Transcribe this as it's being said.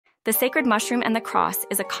The Sacred Mushroom and the Cross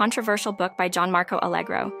is a controversial book by John Marco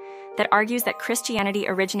Allegro that argues that Christianity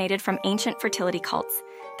originated from ancient fertility cults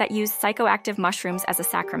that used psychoactive mushrooms as a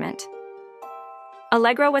sacrament.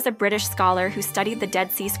 Allegro was a British scholar who studied the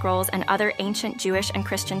Dead Sea Scrolls and other ancient Jewish and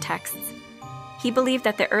Christian texts. He believed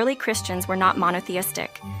that the early Christians were not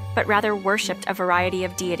monotheistic, but rather worshipped a variety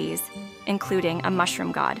of deities, including a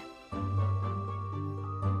mushroom god.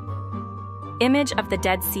 Image of the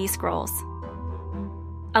Dead Sea Scrolls.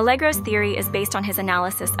 Allegro's theory is based on his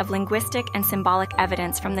analysis of linguistic and symbolic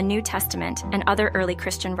evidence from the New Testament and other early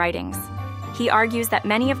Christian writings. He argues that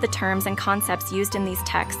many of the terms and concepts used in these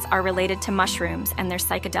texts are related to mushrooms and their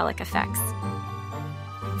psychedelic effects.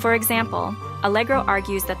 For example, Allegro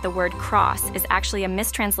argues that the word cross is actually a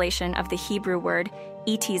mistranslation of the Hebrew word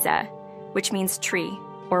etizeh, which means tree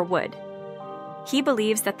or wood. He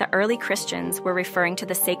believes that the early Christians were referring to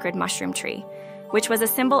the sacred mushroom tree, which was a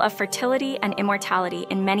symbol of fertility and immortality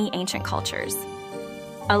in many ancient cultures.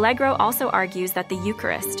 Allegro also argues that the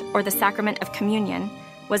Eucharist, or the sacrament of communion,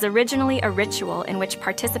 was originally a ritual in which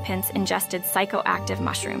participants ingested psychoactive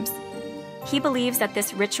mushrooms. He believes that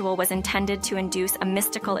this ritual was intended to induce a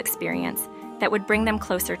mystical experience that would bring them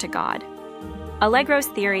closer to God. Allegro's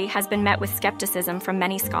theory has been met with skepticism from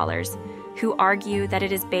many scholars, who argue that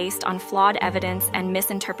it is based on flawed evidence and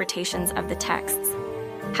misinterpretations of the texts.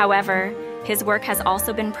 However, his work has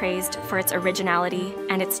also been praised for its originality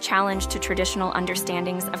and its challenge to traditional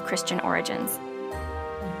understandings of Christian origins.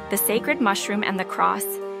 The Sacred Mushroom and the Cross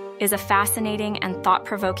is a fascinating and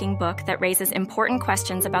thought-provoking book that raises important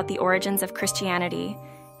questions about the origins of Christianity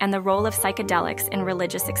and the role of psychedelics in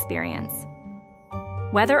religious experience.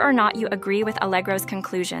 Whether or not you agree with Allegro's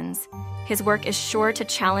conclusions, his work is sure to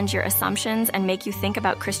challenge your assumptions and make you think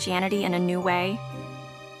about Christianity in a new way.